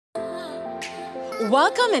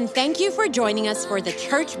Welcome and thank you for joining us for the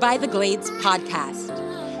Church by the Glades podcast.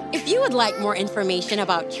 If you would like more information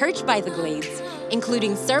about Church by the Glades,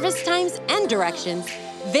 including service times and directions,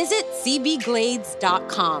 visit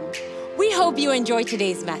cbglades.com. We hope you enjoy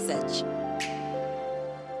today's message.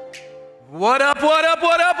 What up, what up,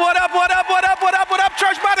 what up, what up, what up, what up, what up, what up,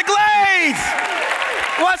 Church by the Glades?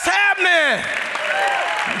 What's happening?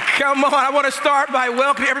 Come on, I want to start by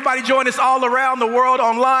welcoming everybody joining us all around the world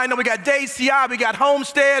online. And we got DCI, we got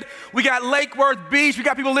Homestead, we got Lake Worth Beach, we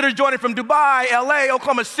got people literally joining from Dubai, LA,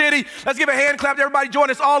 Oklahoma City. Let's give a hand clap to everybody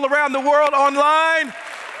joining us all around the world online.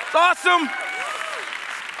 It's awesome.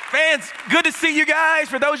 Fans, good to see you guys.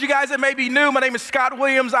 For those of you guys that may be new, my name is Scott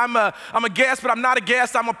Williams. I'm a guest, but I'm not a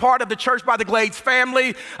guest. I'm a part of the Church by the Glades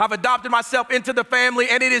family. I've adopted myself into the family,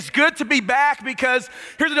 and it is good to be back because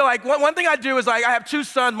here's the deal. Like, one thing I do is I have two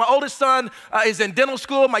sons. My oldest son is in dental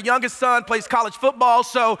school. My youngest son plays college football.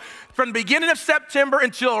 So from the beginning of September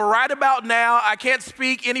until right about now, I can't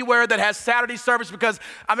speak anywhere that has Saturday service because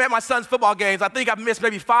I'm at my son's football games. I think I've missed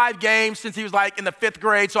maybe 5 games since he was like in the 5th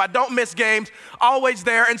grade, so I don't miss games, always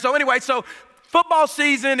there. And so anyway, football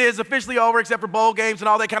season is officially over except for bowl games and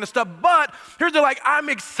all that kind of stuff. But here's the I'm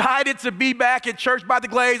excited to be back at Church by the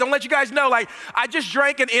Glades. I'm gonna let you guys know, I just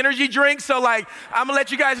drank an energy drink, so I'm gonna let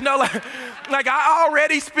you guys know, I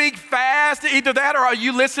already speak fast, either that or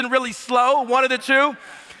you listen really slow, one of the two.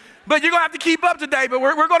 But you're going to have to keep up today, but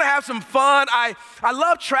we're going to have some fun. I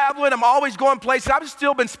love traveling. I'm always going places. I've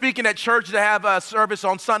still been speaking at church to have a service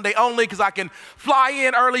on Sunday only because I can fly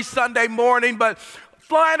in early Sunday morning, but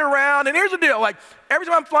flying around, and here's the deal, every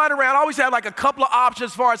time I'm flying around, I always have a couple of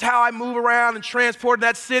options as far as how I move around and transport in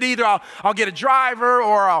that city. Either I'll get a driver,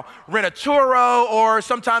 or I'll rent a Turo, or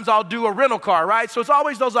sometimes I'll do a rental car, right? So it's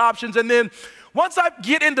always those options, and then once I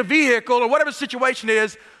get in the vehicle, or whatever the situation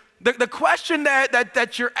is, the question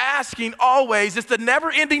that you're asking always, it's the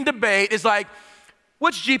never-ending debate, is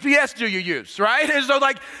which GPS do you use, right? And so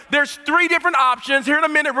there's 3 different options. Here in a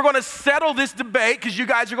minute, we're gonna settle this debate because you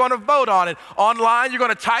guys are gonna vote on it. Online, you're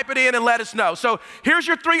gonna type it in and let us know. So here's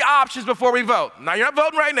your 3 options before we vote. Now, you're not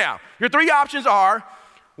voting right now. Your 3 options are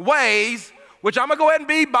Waze, which I'm gonna go ahead and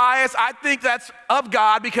be biased. I think that's of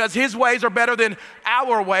God because his ways are better than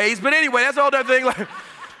our ways. But anyway, that's a whole other thing.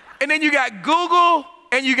 And then you got Google,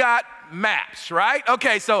 and you got Maps, right?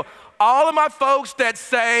 Okay, so all of my folks that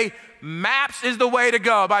say Maps is the way to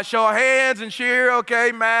go, by show of hands and cheer,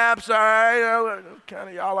 okay, Maps, all right, kind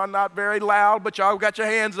of y'all are not very loud, but y'all got your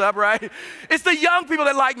hands up, right? It's the young people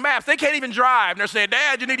that like Maps. They can't even drive, and they're saying,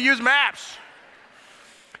 Dad, you need to use Maps.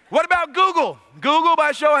 What about Google? Google,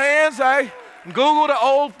 by show of hands, hey? Google to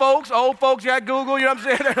old folks got Google, you know what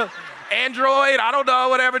I'm saying? Android, I don't know,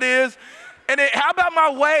 whatever it is. And then, how about my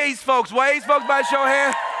Waze folks? Waze folks, by show of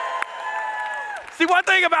hands. See, one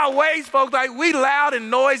thing about Waze folks, we loud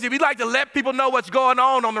and noisy. We like to let people know what's going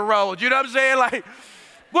on the road. You know what I'm saying?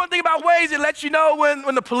 One thing about Waze, it lets you know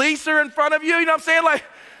when the police are in front of you. You know what I'm saying?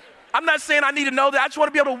 I'm not saying I need to know that. I just want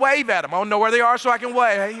to be able to wave at them. I don't know where they are so I can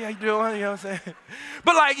wave. Hey, how you doing? You know what I'm saying?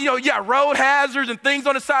 But road hazards and things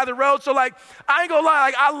on the side of the road. So I ain't gonna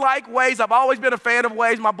lie, I like Waze. I've always been a fan of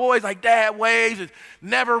Waze. My boy's Dad, Waze is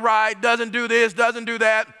never right, doesn't do this, doesn't do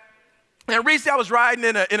that. And recently I was riding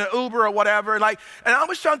in an Uber or whatever, and I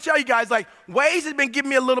was trying to tell you guys, Waze has been giving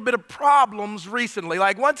me a little bit of problems recently.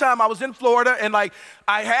 One time I was in Florida, and I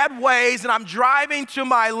had Waze, and I'm driving to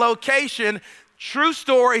my location. True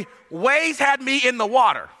story, Waze had me in the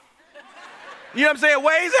water. You know what I'm saying?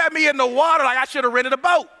 Waze had me in the water, I should have rented a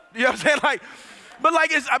boat. You know what I'm saying? But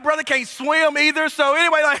my brother can't swim either, so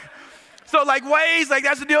anyway, Waze,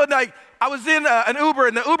 that's the deal. I was in an Uber,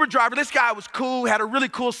 and the Uber driver, this guy was cool, had a really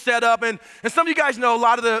cool setup, and some of you guys know a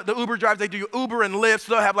lot of the Uber drivers, they do Uber and Lyft,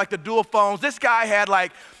 so they'll have the dual phones. This guy had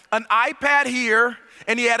an iPad here,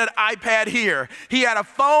 and he had an iPad here. He had a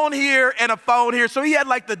phone here and a phone here, so he had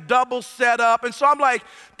the double setup, and so I'm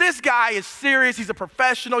this guy is serious, he's a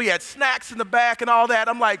professional, he had snacks in the back and all that.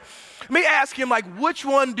 I'm let me ask him, which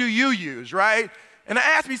one do you use, right? And I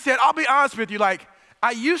asked him, he said, I'll be honest with you,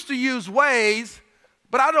 I used to use Waze,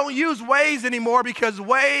 but I don't use Waze anymore because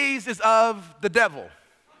Waze is of the devil.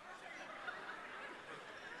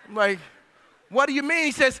 I'm what do you mean?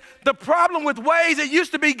 He says, the problem with Waze, it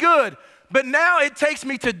used to be good, but now it takes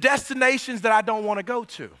me to destinations that I don't want to go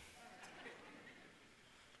to.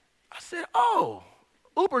 I said, oh,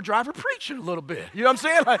 Uber driver preaching a little bit. You know what I'm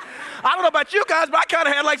saying? I don't know about you guys, but I kind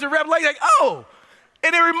of had some revelation, oh.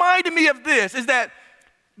 And it reminded me of this, is that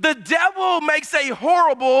the devil makes a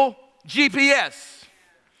horrible GPS.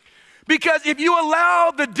 Because if you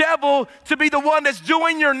allow the devil to be the one that's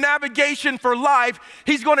doing your navigation for life,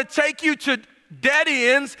 he's going to take you to dead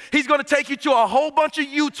ends. He's going to take you to a whole bunch of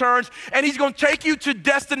U-turns, and he's going to take you to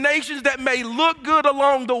destinations that may look good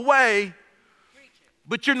along the way,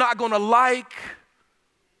 but you're not going to like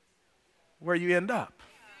where you end up.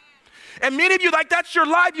 And many of you, like, that's your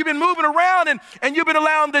life. You've been moving around, and you've been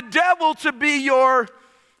allowing the devil to be your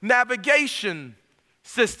navigation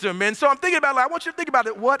system. And so I'm thinking about, like, I want you to think about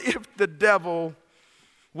it. What if the devil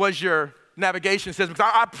was your navigation system?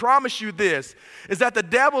 Because I promise you this, is that the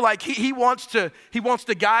devil, like, he wants to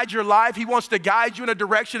guide your life. He wants to guide you in a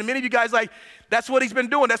direction. And many of you guys, like, that's what he's been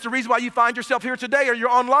doing. That's the reason why you find yourself here today or you're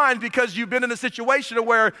online, because you've been in a situation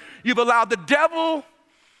where you've allowed the devil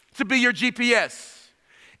to be your GPS.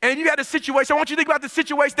 And you had a situation, I want you to think about the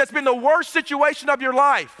situation that's been the worst situation of your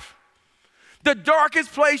life, the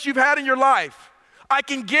darkest place you've had in your life. I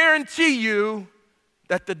can guarantee you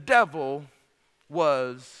that the devil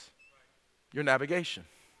was your navigation.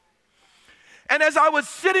 And as I was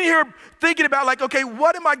sitting here thinking about, like, okay,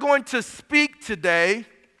 what am I going to speak today?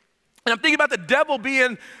 And I'm thinking about the devil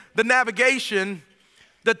being the navigation.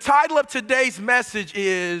 The title of today's message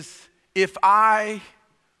is, If I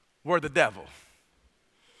Were the Devil.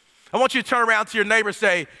 I want you to turn around to your neighbor and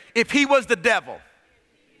say, if he was the devil.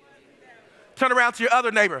 Turn around to your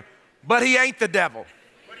other neighbor, but he ain't the devil.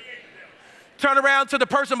 Turn around to the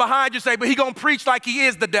person behind you and say, but he gonna preach like he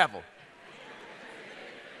is the devil.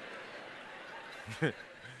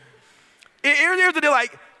 Here's the deal,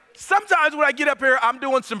 like, sometimes when I get up here, I'm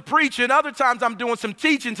doing some preaching. Other times I'm doing some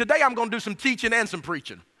teaching. Today I'm gonna do some teaching and some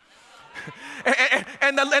preaching.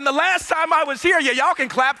 And the last time I was here, y'all can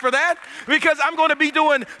clap for that, because I'm going to be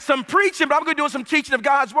doing some preaching, but I'm going to be doing some teaching of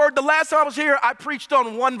God's word. The last time I was here, I preached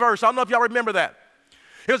on one verse. I don't know if y'all remember that.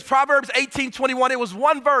 It was Proverbs 18:21. It was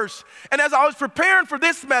one verse. And as I was preparing for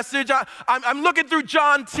this message, I'm looking through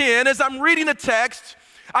John 10. As I'm reading the text,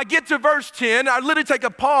 I get to verse 10. I literally take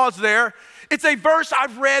a pause there. It's a verse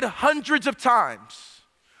I've read hundreds of times.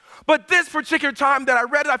 But this particular time that I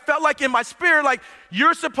read it, I felt like in my spirit, like,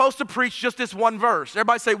 you're supposed to preach just this one verse.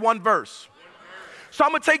 Everybody say one verse. So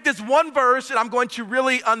I'm going to take this one verse and I'm going to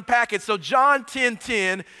really unpack it. So John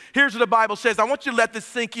 10:10, here's what the Bible says. I want you to let this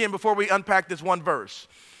sink in before we unpack this one verse.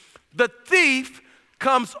 The thief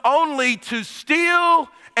comes only to steal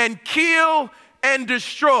and kill and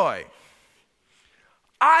destroy.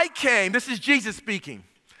 I came, this is Jesus speaking,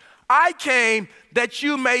 I came that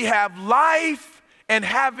you may have life and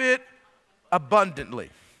have it abundantly.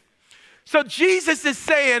 So Jesus is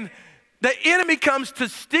saying the enemy comes to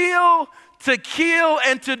steal, to kill,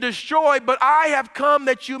 and to destroy, but I have come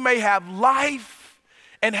that you may have life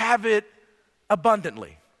and have it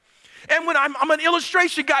abundantly. And when I'm an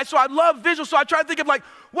illustration guy, so I love visuals, so I try to think of, like,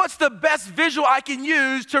 what's the best visual I can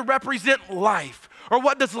use to represent life? Or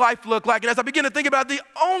what does life look like? And as I begin to think about it, the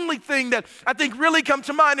only thing that I think really comes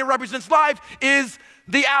to mind and represents life is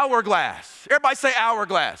the hourglass. Everybody say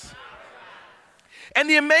hourglass. And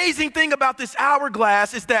the amazing thing about this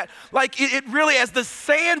hourglass is that, like, it really, as the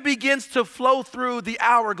sand begins to flow through the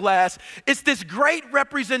hourglass, it's this great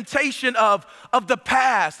representation of the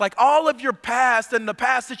past. Like, all of your past and the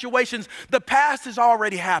past situations, the past has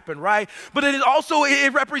already happened, right? But it also,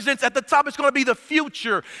 it represents, at the top, it's going to be the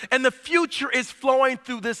future. And the future is flowing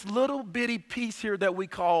through this little bitty piece here that we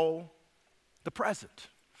call the present.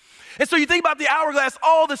 And so you think about the hourglass,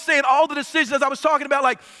 all the sand, all the decisions, as I was talking about,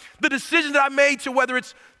 like the decisions that I made, to whether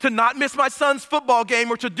it's to not miss my son's football game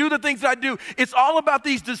or to do the things that I do. It's all about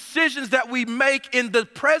these decisions that we make in the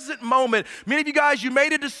present moment. Many of you guys, you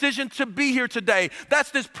made a decision to be here today. That's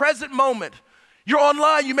this present moment. You're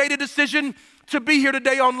online, you made a decision to be here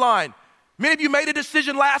today online. Many of you made a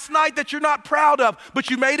decision last night that you're not proud of, but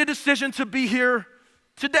you made a decision to be here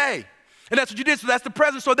today. And that's what you did, so that's the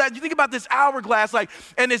present. So that you think about this hourglass, like,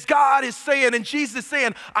 and as God is saying, and Jesus is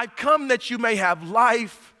saying, I've come that you may have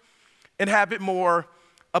life and have it more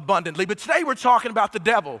abundantly. But today we're talking about the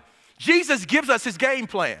devil. Jesus gives us his game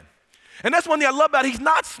plan. And that's one thing I love about it. He's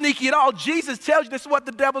not sneaky at all. Jesus tells you this is what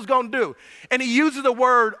the devil's gonna do. And he uses the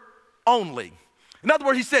word only. In other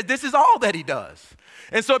words, he said this is all that he does.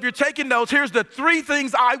 And so if you're taking notes, here's the 3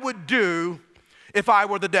 things I would do if I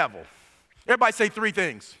were the devil. Everybody say 3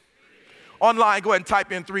 things. Online, go ahead and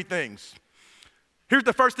type in 3 things. Here's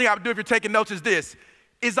the first thing I would do if you're taking notes is this,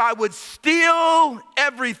 is I would steal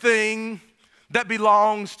everything that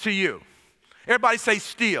belongs to you. Everybody say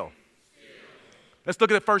steal. Let's look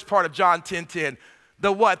at the first part of John 10:10.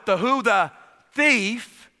 The what? The who? The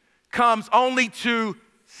thief comes only to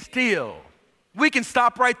steal. We can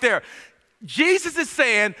stop right there. Jesus is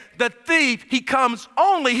saying the thief, he comes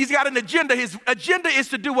only, he's got an agenda. His agenda is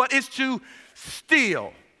to do what? Is to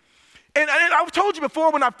steal. And I've told you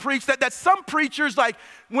before when I've preached that some preachers, like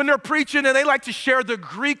when they're preaching and they like to share the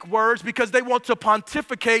Greek words because they want to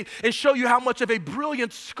pontificate and show you how much of a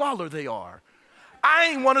brilliant scholar they are. I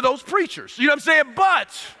ain't one of those preachers, you know what I'm saying? But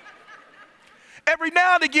every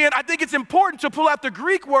now and again, I think it's important to pull out the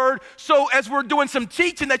Greek word so as we're doing some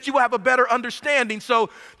teaching that you will have a better understanding. So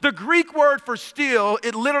the Greek word for steal,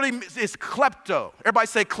 it literally is klepto. Everybody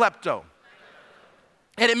say klepto.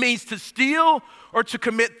 And it means to steal or to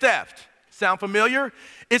commit theft. Sound familiar?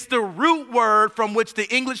 It's the root word from which the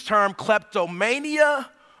English term kleptomania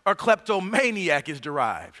or kleptomaniac is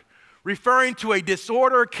derived, referring to a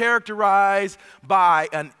disorder characterized by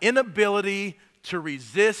an inability to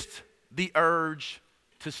resist the urge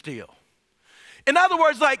to steal. In other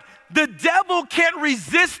words, like the devil can't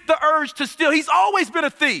resist the urge to steal. He's always been a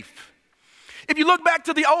thief. If you look back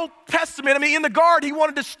to the Old Testament, I mean, in the garden, he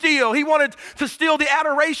wanted to steal. He wanted to steal the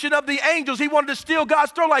adoration of the angels. He wanted to steal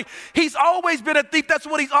God's throne. Like, he's always been a thief. That's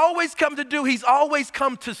what he's always come to do. He's always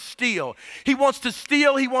come to steal. He wants to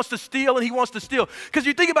steal, he wants to steal, and he wants to steal. Because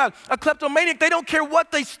you think about a kleptomaniac, they don't care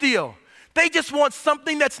what they steal. They just want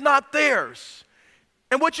something that's not theirs.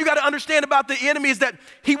 And what you got to understand about the enemy is that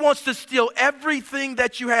he wants to steal everything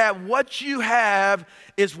that you have. What you have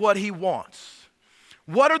is what he wants.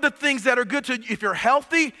 What are the things that are good to you? If you're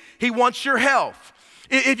healthy, he wants your health.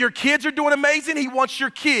 If your kids are doing amazing, he wants your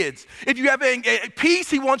kids. If you have peace,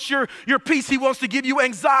 he wants your peace. He wants to give you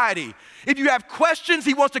anxiety. If you have questions,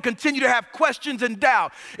 he wants to continue to have questions and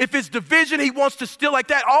doubt. If it's division, he wants to steal like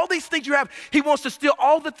that. All these things you have, he wants to steal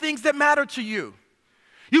all the things that matter to you.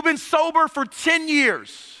 You've been sober for 10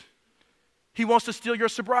 years. He wants to steal your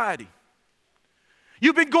sobriety.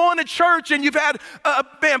 You've been going to church and you've had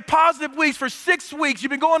positive weeks for 6 weeks. You've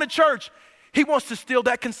been going to church. He wants to steal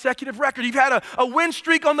that consecutive record. You've had a win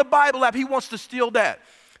streak on the Bible app. He wants to steal that.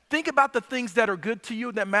 Think about the things that are good to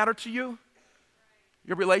you, that matter to you.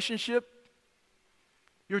 Your relationship,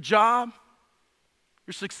 your job,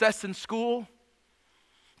 your success in school,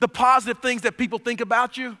 the positive things that people think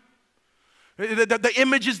about you. The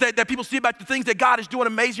images that people see about the things that God is doing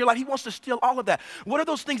amazing in your life, he wants to steal all of that. What are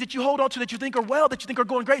those things that you hold on to that you think are well, that you think are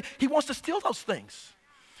going great? He wants to steal those things.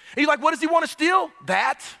 And you're like, what does he want to steal?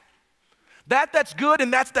 That's good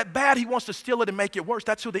and that's that bad. He wants to steal it and make it worse.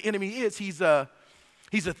 That's who the enemy is. He's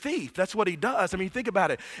a thief. That's what he does. I mean, think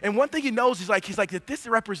about it. And one thing he knows, he's like, if this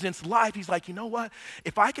represents life, he's like, you know what?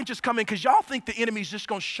 If I can just come in, because y'all think the enemy's just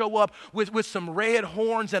going to show up with some red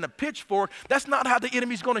horns and a pitchfork. That's not how the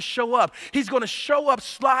enemy's going to show up. He's going to show up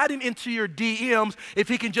sliding into your DMs if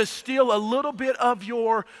he can just steal a little bit of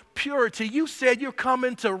your purity. You said you're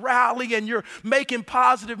coming to rally and you're making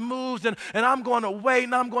positive moves and I'm going to wait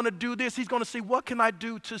and I'm going to do this. He's going to say, what can I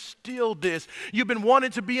do to steal this? You've been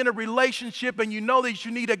wanting to be in a relationship and you know that you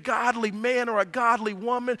need a godly man or a godly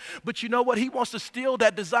woman, but you know what? He wants to steal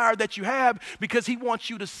that desire that you have because he wants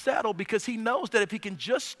you to settle, because he knows that if he can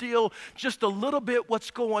just steal just a little bit what's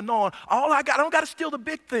going on, I don't got to steal the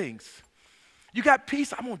big things. You got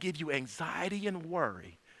peace, I'm going to give you anxiety and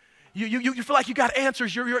worry. You feel like you got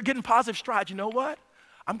answers, you're getting positive strides. You know what?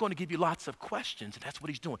 I'm going to give you lots of questions, and that's what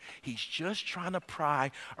he's doing. He's just trying to pry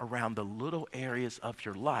around the little areas of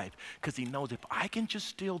your life because he knows if I can just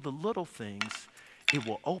steal the little things, it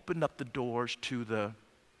will open up the doors to the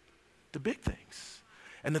big things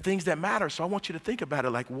and the things that matter. So I want you to think about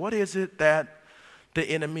it, like what is it that the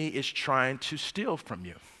enemy is trying to steal from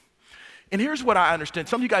you? And here's what I understand.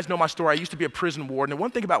 Some of you guys know my story. I used to be a prison warden, and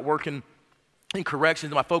one thing about working in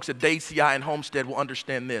corrections, my folks at Dade CI and Homestead will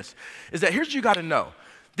understand this, is that here's what you got to know.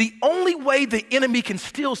 The only way the enemy can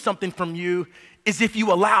steal something from you is if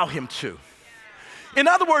you allow him to. In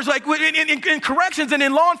other words, like in corrections and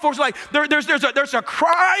in law enforcement, like there's a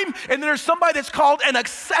crime and then there's somebody that's called an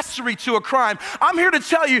accessory to a crime. I'm here to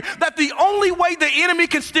tell you that the only way the enemy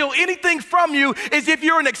can steal anything from you is if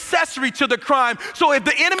you're an accessory to the crime. So if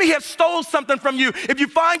the enemy has stole something from you, if you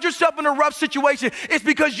find yourself in a rough situation, it's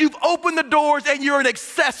because you've opened the doors and you're an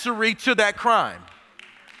accessory to that crime.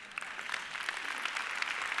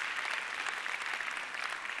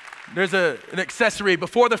 There's an accessory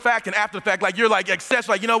before the fact and after the fact. Like you're like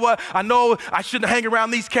accessory, like, you know what? I know I shouldn't hang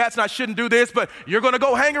around these cats and I shouldn't do this, but you're going to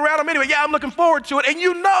go hang around them anyway. Yeah, I'm looking forward to it. And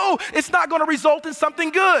you know it's not going to result in something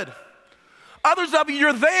good. Others of you,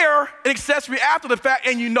 you're there, an accessory after the fact,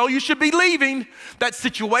 and you know you should be leaving that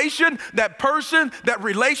situation, that person, that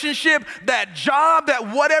relationship, that job,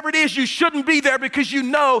 that whatever it is, you shouldn't be there because you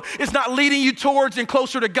know it's not leading you towards and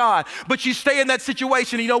closer to God. But you stay in that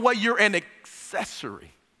situation, and you know what? You're an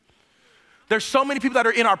accessory. There's so many people that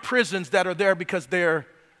are in our prisons that are there because they're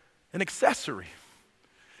an accessory.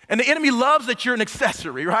 And the enemy loves that you're an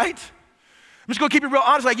accessory, right? I just gonna keep it real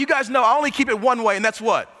honest. Like you guys know, I only keep it one way, and that's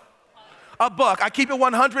what? A buck. I keep it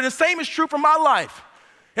 100, and the same is true for my life.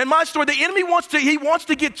 In my story, the enemy wants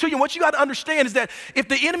to get to you. And what you got to understand is that if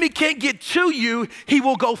the enemy can't get to you, he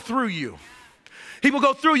will go through you. He will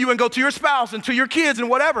go through you and go to your spouse and to your kids and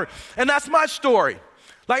whatever. And that's my story.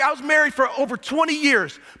 Like I was married for over 20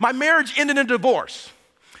 years. My marriage ended in divorce.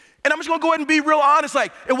 And I'm just gonna go ahead and be real honest,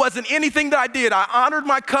 like it wasn't anything that I did. I honored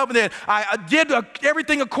my covenant. I did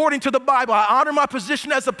everything according to the Bible. I honored my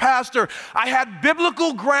position as a pastor. I had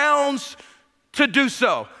biblical grounds to do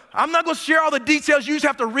so. I'm not gonna share all the details. You just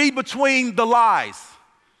have to read between the lies.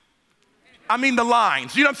 I mean the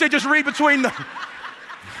lines. You know what I'm saying? Just read between the...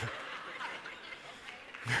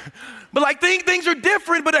 But like things are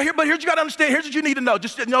different, but here's what you gotta understand. Here's what you need to know.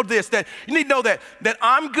 Just know this, that you need to know that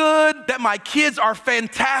I'm good, that my kids are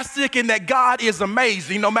fantastic, and that God is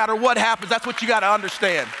amazing no matter what happens. That's what you gotta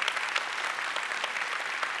understand.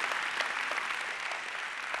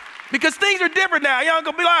 Because things are different now. You ain't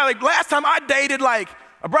gonna be like last time I dated, like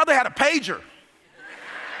a brother had a pager.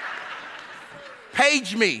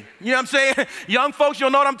 Page me. You know what I'm saying? Young folks,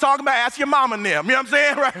 you'll know what I'm talking about. Ask your mom and them. You know what I'm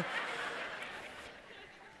saying? Right?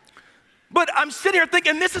 But I'm sitting here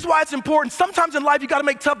thinking, this is why it's important. Sometimes in life, you got to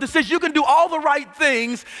make tough decisions. You can do all the right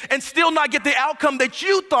things and still not get the outcome that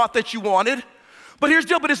you thought that you wanted. But here's the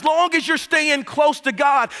deal, but as long as you're staying close to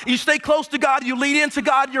God, you stay close to God, you lead into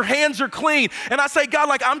God, your hands are clean. And I say, God,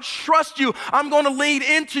 like, I'm trust you. I'm going to lead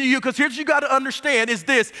into you, because here's what you got to understand is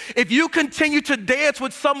this. If you continue to dance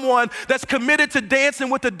with someone that's committed to dancing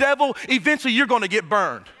with the devil, eventually you're going to get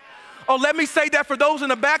burned. Oh, let me say that for those in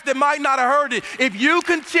the back that might not have heard it. If you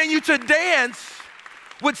continue to dance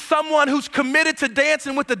with someone who's committed to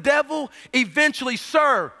dancing with the devil, eventually,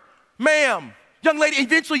 sir, ma'am, young lady,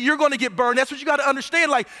 eventually you're going to get burned. That's what you got to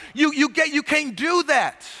understand. Like you can't do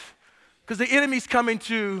that, because the enemy's coming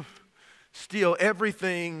to steal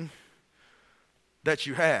everything that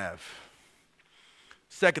you have.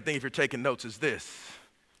 Second thing, if you're taking notes, is this.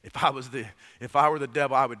 If I were the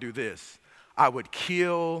devil, I would do this. I would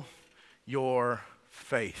kill your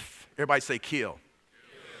faith. Everybody say kill.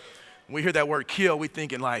 When we hear that word kill, we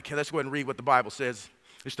thinking like, hey, let's go ahead and read what the Bible says.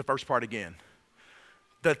 It's the first part again.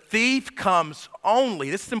 The thief comes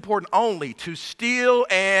only, this is important, only to steal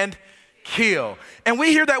and kill. And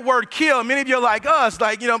we hear that word kill. Many of you are like us,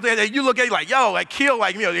 like, you know, you look at it like, yo, like kill,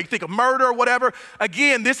 like, you know, you think of murder or whatever.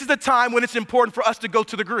 Again, this is the time when it's important for us to go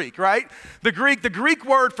to the Greek, right? The Greek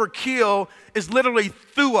word for kill is literally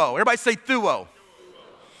thuo. Everybody say thuo.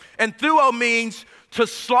 And thuo means to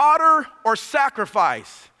slaughter or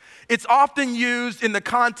sacrifice. It's often used in the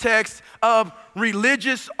context of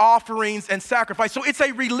religious offerings and sacrifice. So it's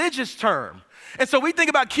a religious term. And so we think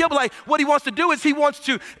about kill, but like what he wants to do is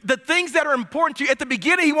the things that are important to you, at the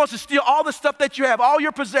beginning, he wants to steal all the stuff that you have, all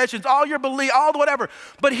your possessions, all your belief, all the whatever.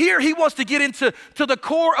 But here he wants to get into the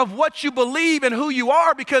core of what you believe and who you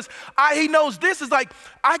are, because he knows this is like,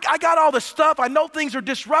 I got all the stuff. I know things are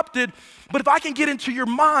disrupted, but if I can get into your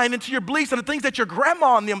mind, into your beliefs, and the things that your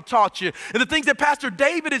grandma and them taught you, and the things that Pastor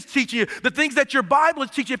David is teaching you, the things that your Bible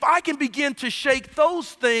is teaching you, if I can begin to shake those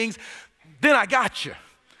things, then I got you.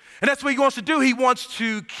 And that's what he wants to do. He wants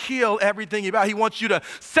to kill everything about. He wants you to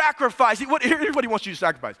sacrifice. Here's what he wants you to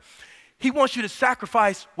sacrifice. He wants you to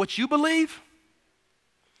sacrifice what you believe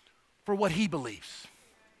for what he believes.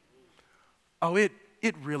 Oh, it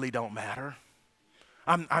really don't matter.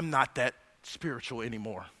 I'm not that spiritual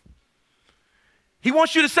anymore. He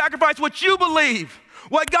wants you to sacrifice what you believe,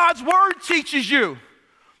 what God's word teaches you,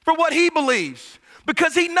 for what he believes.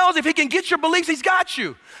 Because he knows if he can get your beliefs, he's got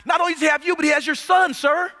you. Not only does he have you, but he has your son,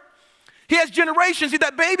 sir. He has generations.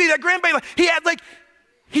 That baby, that grandbaby,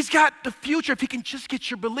 he's got the future if he can just get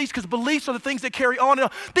your beliefs, because beliefs are the things that carry on.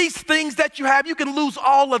 These things that you have, you can lose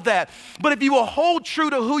all of that. But if you will hold true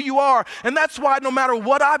to who you are, and that's why no matter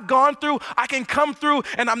what I've gone through, I can come through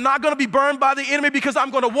and I'm not going to be burned by the enemy, because I'm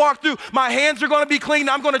going to walk through. My hands are going to be clean.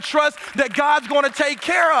 I'm going to trust that God's going to take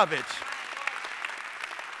care of it.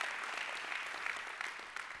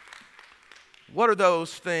 What are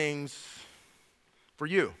those things for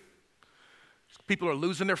you? People are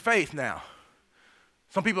losing their faith now.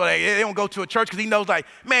 Some people, they don't go to a church because he knows, like,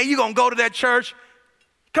 man, you going to go to that church?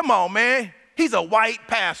 Come on, man. He's a white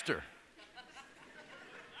pastor.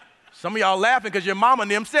 Some of y'all laughing because your mama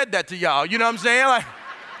and them said that to y'all. You know what I'm saying? Like,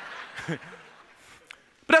 but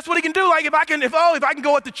that's what he can do. Like, if I can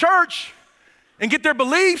go at the church and get their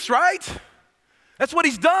beliefs, right? That's what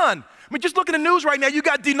he's done. I mean, just look at the news right now. You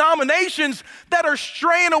got denominations that are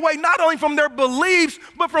straying away not only from their beliefs,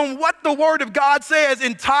 but from what the Word of God says.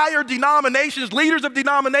 Entire denominations, leaders of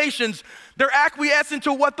denominations, they're acquiescing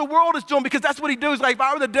to what the world is doing, because that's what he does. Like, if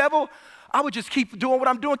I were the devil, I would just keep doing what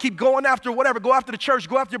I'm doing, keep going after whatever, go after the church,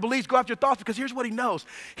 go after your beliefs, go after your thoughts, because here's what he knows.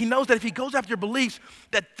 He knows that if he goes after your beliefs,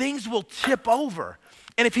 that things will tip over.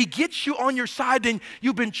 And if he gets you on your side, then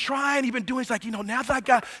you've been trying, you've been doing, it's like, now that I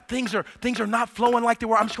got, things are not flowing like they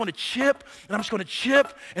were, I'm just gonna chip, and I'm just gonna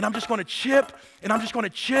chip, and I'm just gonna chip, and I'm just gonna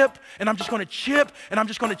chip, and I'm just gonna chip, and I'm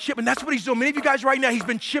just gonna chip. And that's what he's doing. Many of you guys right now, he's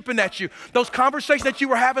been chipping at you. Those conversations that you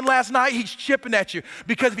were having last night, he's chipping at you.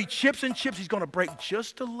 Because if he chips and chips, he's gonna break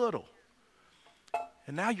just a little.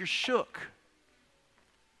 And now you're shook.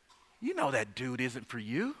 You know that dude isn't for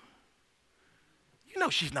you. You know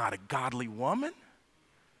she's not a godly woman.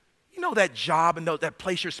 You know that job and that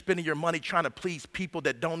place you're spending your money trying to please people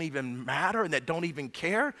that don't even matter and that don't even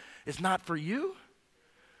care is not for you.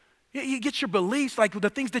 You get your beliefs, like the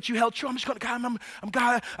things that you held true. I'm just going to,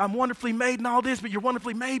 God, I'm wonderfully made and all this, but you're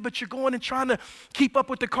wonderfully made, but you're going and trying to keep up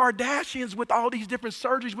with the Kardashians with all these different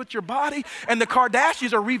surgeries with your body. And the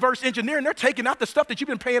Kardashians are reverse engineering. They're taking out the stuff that you've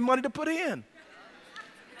been paying money to put in.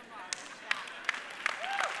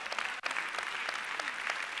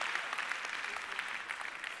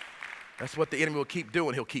 That's what the enemy will keep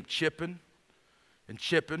doing. He'll keep chipping and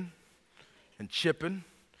chipping and chipping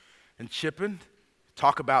and chipping.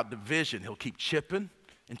 Talk about division. He'll keep chipping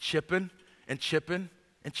and chipping and chipping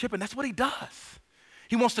and chipping. That's what he does.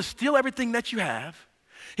 He wants to steal everything that you have.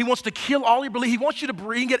 He wants to kill all your belief. He wants you to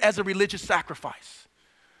bring it as a religious sacrifice.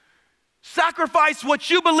 Sacrifice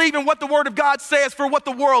what you believe in what the Word of God says for what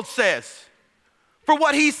the world says, for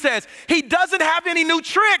what he says. He doesn't have any new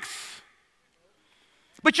tricks.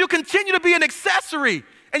 But you continue to be an accessory,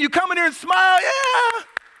 and you come in here and smile, yeah.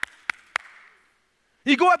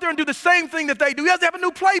 You go out there and do the same thing that they do. He doesn't have a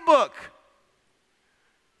new playbook.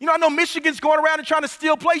 I know Michigan's going around and trying to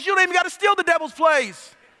steal plays. You don't even got to steal the devil's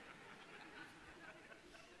plays.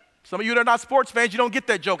 Some of you that are not sports fans, you don't get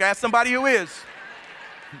that joke. Ask somebody who is.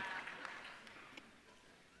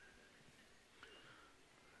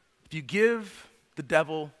 If you give the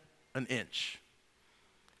devil an inch,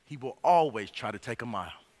 he will always try to take a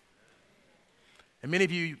mile. And many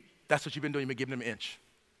of you, that's what you've been doing. You've been giving him an inch.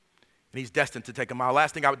 And he's destined to take a mile.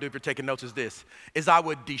 Last thing I would do if you're taking notes is this, is I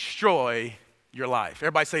would destroy your life.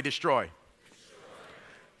 Everybody say destroy.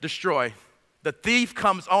 Destroy. The thief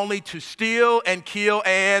comes only to steal and kill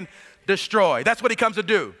and destroy. That's what he comes to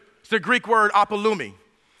do. It's the Greek word apolumi,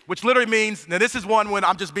 which literally means, now this is one when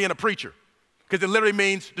I'm just being a preacher, because it literally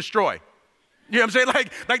means destroy. You know what I'm saying?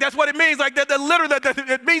 Like that's what it means. Like that literally,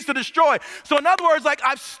 it means to destroy. So in other words, like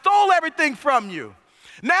I've stole everything from you.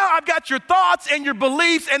 Now I've got your thoughts and your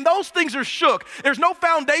beliefs, and those things are shook. There's no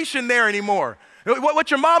foundation there anymore.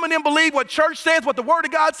 What your mom and them believe, what church says, what the Word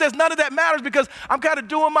of God says, none of that matters because I'm kind of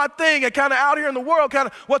doing my thing and kind of out here in the world, kind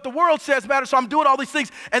of what the world says matters, so I'm doing all these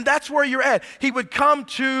things, and that's where you're at. He would come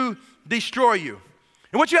to destroy you.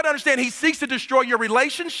 And what you got to understand, he seeks to destroy your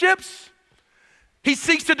relationships. He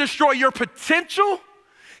seeks to destroy your potential.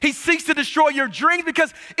 He seeks to destroy your dreams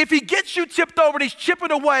because if he gets you tipped over and he's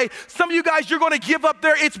chipping away, some of you guys, you're going to give up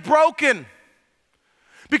there. It's broken.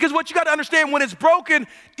 Because what you got to understand, when it's broken,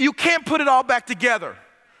 you can't put it all back together.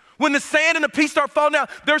 When the sand and the pieces start falling down,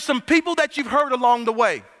 there's some people that you've hurt along the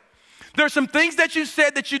way. There's some things that you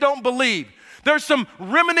said that you don't believe. There's some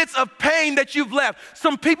remnants of pain that you've left.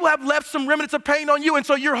 Some people have left some remnants of pain on you, and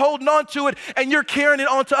so you're holding on to it and you're carrying it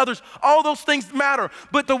on to others. All those things matter,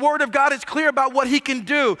 but the Word of God is clear about what he can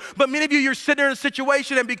do. But many of you, you're sitting there in a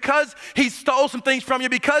situation, and because he stole some things from you,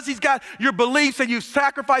 because he's got your beliefs and you've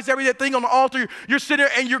sacrificed everything on the altar, you're sitting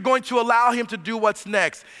there and you're going to allow him to do what's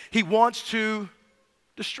next. He wants to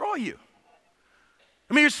destroy you.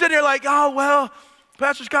 I mean, you're sitting there like, oh, well,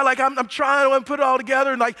 Pastor Scott, like I'm trying to put it all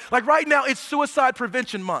together. And like right now, it's Suicide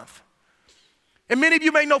Prevention Month. And many of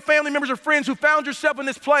you may know family members or friends who found yourself in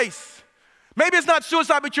this place. Maybe it's not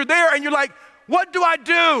suicide, but you're there and you're like, what do I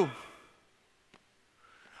do?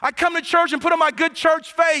 I come to church and put on my good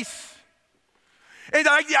church face. And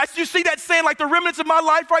you see that saying, like the remnants of my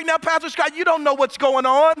life right now, Pastor Scott, you don't know what's going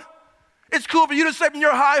on. It's cool for you to sit on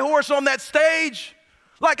your high horse on that stage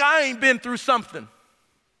like I ain't been through something.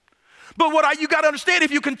 But you got to understand,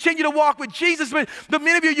 if you continue to walk with Jesus, but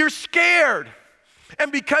many of you, you're scared.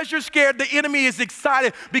 And because you're scared, the enemy is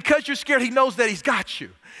excited. Because you're scared, he knows that he's got you.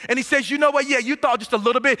 And he says, you know what? Yeah, you thought just a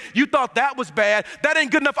little bit. You thought that was bad. That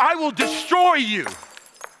ain't good enough. I will destroy you.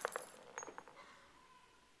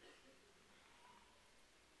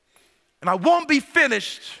 And I won't be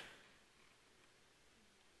finished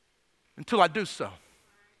until I do so.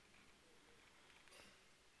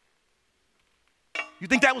 You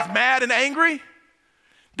think that was mad and angry?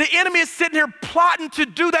 The enemy is sitting here plotting to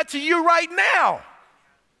do that to you right now.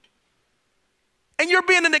 And you're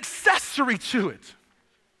being an accessory to it.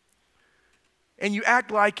 and you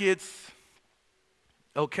act like it's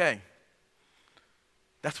okay.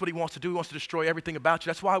 That's what he wants to do. He wants to destroy everything about you.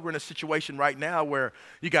 That's why we're in a situation right now where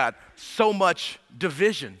you got so much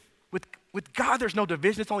division. With God, there's no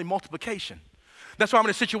division. It's only multiplication. That's why I'm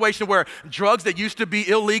in a situation where drugs that used to be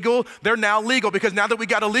illegal, they're now legal, because now that we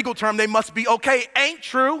got a legal term, they must be okay. Ain't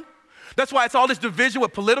true. That's why it's all this division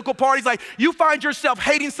with political parties. Like, you find yourself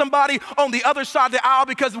hating somebody on the other side of the aisle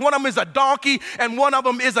because one of them is a donkey and one of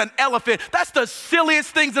them is an elephant. That's the silliest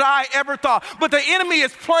things that I ever thought. But the enemy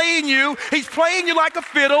is playing you. He's playing you like a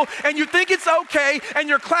fiddle, and you think it's okay, and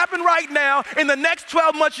you're clapping right now. In the next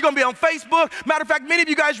 12 months, you're going to be on Facebook. Matter of fact, many of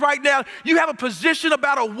you guys right now, you have a position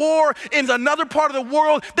about a war in another part of the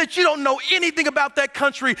world that you don't know anything about that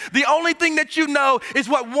country. The only thing that you know is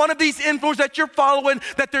what one of these influencers that you're following,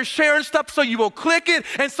 that they're sharing stuff, so you will click it,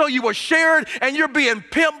 and so you will share it, and you're being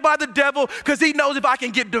pimped by the devil, because he knows if I can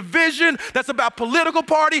get division that's about political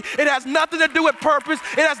party, it has nothing to do with purpose,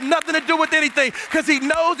 it has nothing to do with anything, because he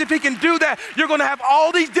knows if he can do that, you're going to have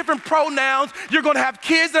all these different pronouns, you're going to have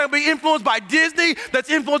kids that will be influenced by Disney, that's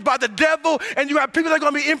influenced by the devil, and you have people that are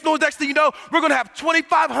going to be influenced. Next thing you know, we're going to have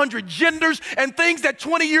 2,500 genders, and things that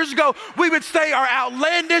 20 years ago we would say are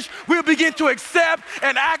outlandish, we'll begin to accept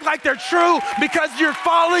and act like they're true, because you're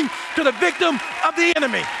falling to the victim of the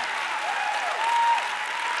enemy.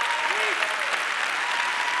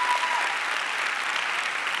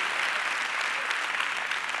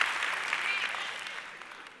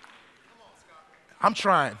 I'm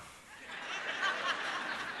trying.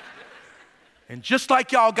 And just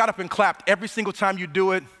like y'all got up and clapped every single time you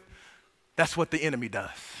do it, that's what the enemy does.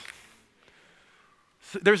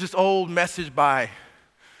 So there's this old message by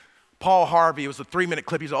Paul Harvey. It was a 3-minute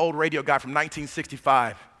clip. He's an old radio guy from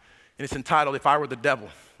 1965. And it's entitled, If I Were the Devil,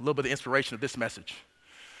 a little bit of the inspiration of this message.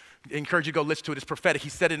 I encourage you to go listen to it. It's prophetic. He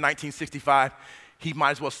said it in 1965. He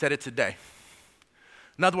might as well said it today.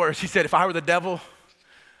 In other words, he said, if I were the devil,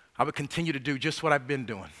 I would continue to do just what I've been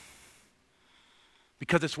doing,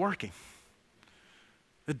 because it's working.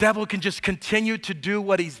 The devil can just continue to do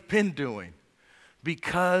what he's been doing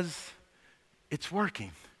because it's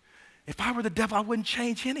working. If I were the devil, I wouldn't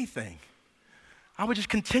change anything. I would just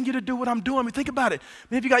continue to do what I'm doing. I mean, think about it.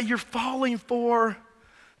 Maybe you're falling for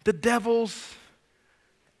the devil's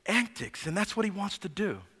antics, and that's what he wants to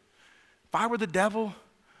do. If I were the devil,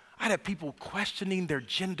 I'd have people questioning their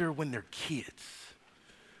gender when they're kids.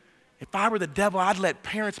 If I were the devil, I'd let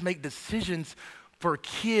parents make decisions for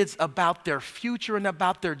kids about their future and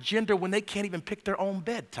about their gender when they can't even pick their own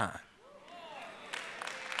bedtime.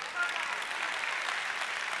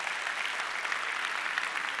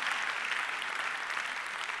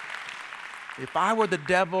 If I were the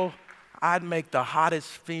devil, I'd make the hottest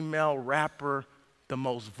female rapper the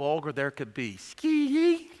most vulgar there could be.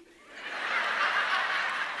 Ski-yee.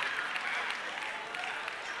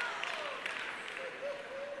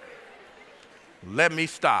 Let me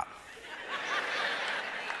stop.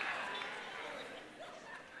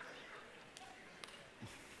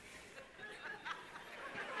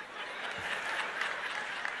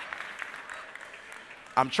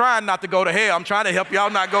 I'm trying not to go to hell. I'm trying to help y'all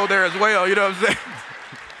not go there as well. You know what I'm saying?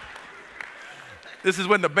 This is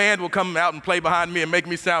when the band will come out and play behind me and make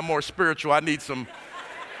me sound more spiritual. I need some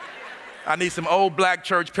old black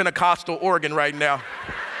church Pentecostal organ right now.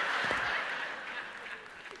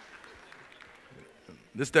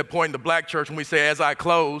 This is that point in the black church when we say, as I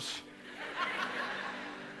close,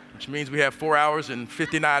 which means we have 4 hours and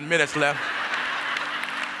 59 minutes left.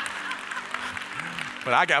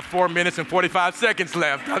 But I got 4 minutes and 45 seconds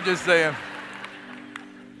left. I'm just saying.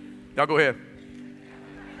 Y'all go ahead.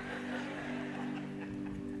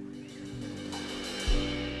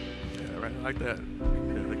 Yeah, right, like that.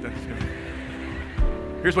 Yeah, like that.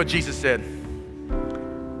 Here's what Jesus said.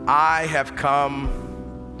 I have come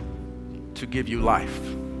to give you life.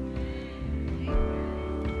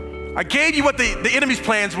 I gave you what the enemy's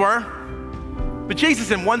plans were, but Jesus,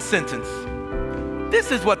 in one sentence, this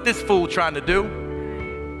is what this fool trying to do,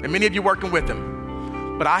 and many of you working with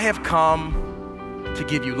him, but I have come to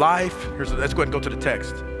give you life. Let's go ahead and go to the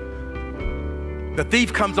text. The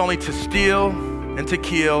thief comes only to steal and to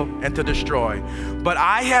kill and to destroy, but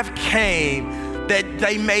I have came that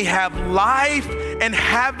they may have life and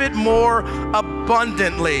have it more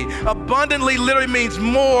abundantly. Abundantly literally means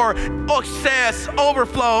more, excess,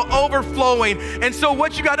 overflow, overflowing. And so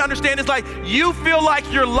what you got to understand is like, you feel like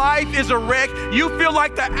your life is a wreck. You feel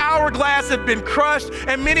like the hourglass has been crushed.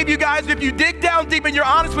 And many of you guys, if you dig down deep and you're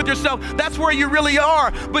honest with yourself, that's where you really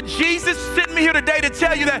are. But Jesus sent me here today to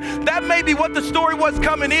tell you that that may be what the story was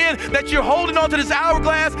coming in, that you're holding on to this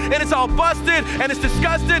hourglass and it's all busted and it's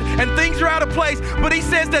disgusted and things are out of place. But he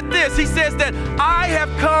says that I have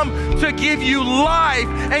come to give you life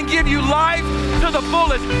and give you life to the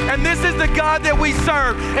fullest. And this is the God that we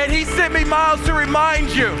serve. And he sent me, Miles, to remind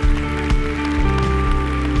you.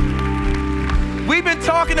 We've been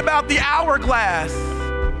talking about the hourglass,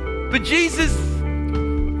 but Jesus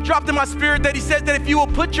dropped in my spirit that he says that if you will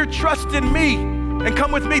put your trust in me and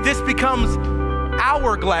come with me, this becomes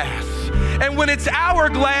hourglass. And when it's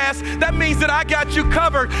hourglass, that means that I got you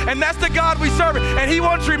covered. And that's the God we serve. And he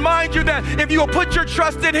wants to remind you that if you will put your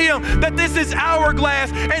trust in him, that this is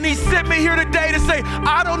hourglass. And he sent me here today to say,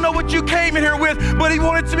 I don't know what you came in here with, but he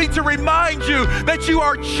wanted me to remind you that you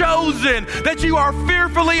are chosen, that you are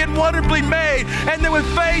fearfully and wonderfully made. And that with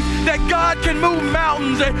faith, that God can move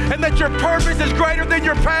mountains, and that your purpose is greater than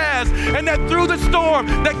your past. And that through the storm,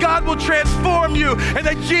 that God will transform you, and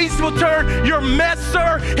that Jesus will turn your mess,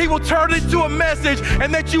 sir, he will turn it to a message,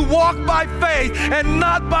 and that you walk by faith and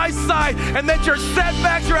not by sight, and that your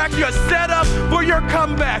setbacks are actually a setup for your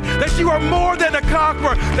comeback, that you are more than a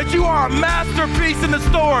conqueror, that you are a masterpiece in the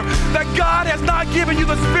storm, that God has not given you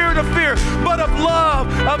the spirit of fear, but of love,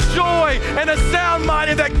 of joy, and a sound mind,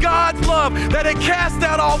 and that God's love, that it casts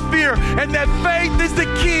out all fear, and that faith is the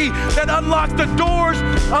key that unlocks the doors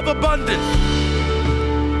of abundance.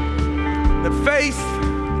 That faith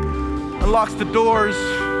unlocks the doors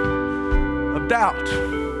of doubt.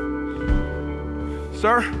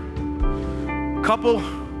 Sir, couple,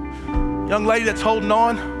 young lady that's holding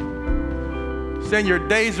on, saying your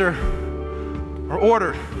days are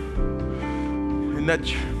ordered, and that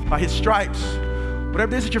by his stripes,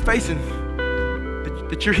 whatever it is that you're facing,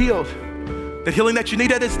 that you're healed, that healing that you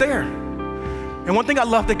need, that is there. And one thing I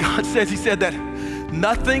love that God says, he said that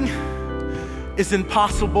nothing is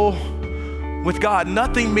impossible with God.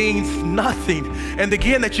 Nothing means nothing. And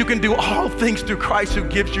again, that you can do all things through Christ who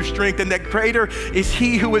gives you strength, and that greater is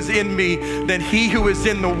he who is in me than he who is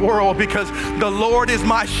in the world, because the Lord is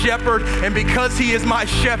my shepherd, and because he is my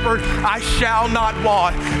shepherd, I shall not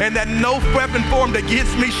want, and that no weapon formed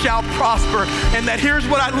against me shall prosper. And that here's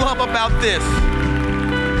what I love about this,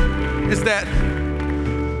 is that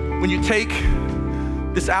when you take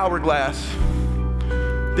this hourglass,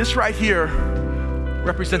 this right here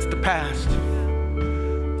represents the past.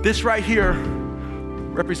 This right here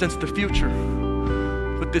represents the future.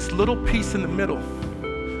 But this little piece in the middle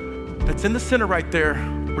that's in the center right there,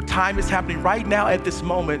 where time is happening right now at this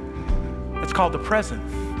moment, it's called the present.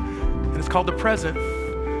 And it's called the present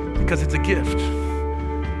because it's a gift.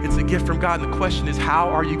 It's a gift from God. And the question is, how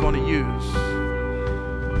are you going to use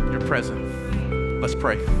your present? Let's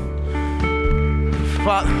pray.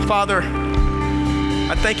 Father,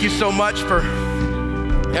 I thank you so much for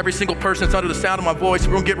every single person that's under the sound of my voice.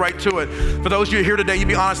 We're gonna get right to it. For those of you here today, you'd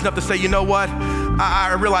be honest enough to say, you know what?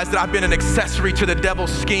 I realize that I've been an accessory to the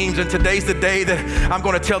devil's schemes, and today's the day that I'm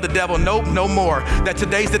gonna tell the devil, nope, no more. That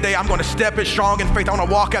today's the day I'm gonna step it strong in faith. I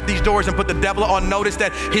wanna walk out these doors and put the devil on notice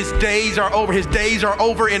that his days are over. His days are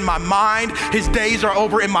over in my mind. His days are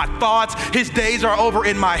over in my thoughts. His days are over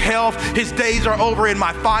in my health. His days are over in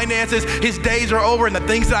my finances. His days are over in the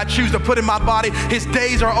things that I choose to put in my body. His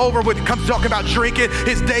days are over when it comes to talking about drinking.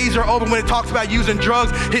 His days are over when it talks about using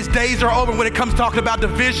drugs. His days are over when it comes to talking about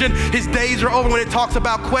division. His days are over when it talks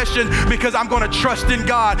about questions, because I'm going to trust in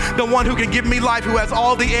God, the one who can give me life, who has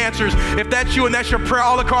all the answers. If that's you and that's your prayer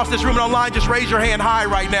all across this room and online, just raise your hand high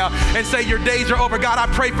right now and say your days are over. God,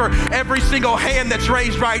 I pray for every single hand that's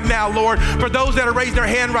raised right now, Lord. For those that are raising their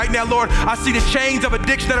hand right now, Lord, I see the chains of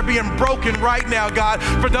addiction that are being broken right now, God.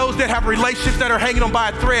 For those that have relationships that are hanging on by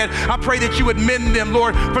a thread, I pray that you would mend them,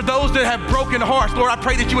 Lord. For those that have broken hearts, Lord, I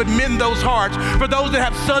pray that you would mend those hearts. For those that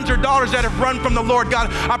have sons or daughters that have run from the Lord,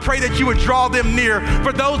 God, I pray that you would draw them near.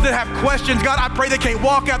 For those that have questions, God, I pray they can't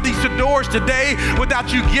walk out these doors today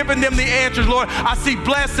without you giving them the answers, Lord. I see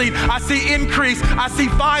blessing, I see increase, I see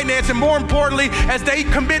finance, and more importantly, as they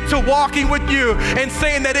commit to walking with you and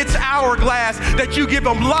saying that it's hourglass, that you give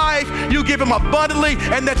them life, you give them abundantly,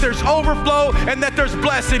 and that there's overflow, and that there's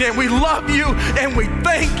blessing. And we love you, and we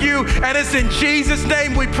thank you, and it's in Jesus'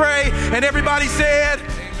 name we pray. And everybody said,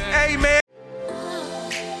 amen.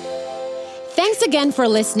 Thanks again for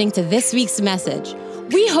listening to this week's message.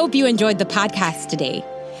 We hope you enjoyed the podcast today.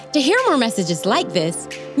 To hear more messages like this,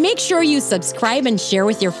 make sure you subscribe and share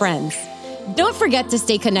with your friends. Don't forget to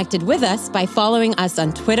stay connected with us by following us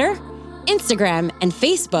on Twitter, Instagram, and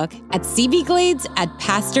Facebook at CB Glades at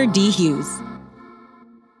Pastor D. Hughes.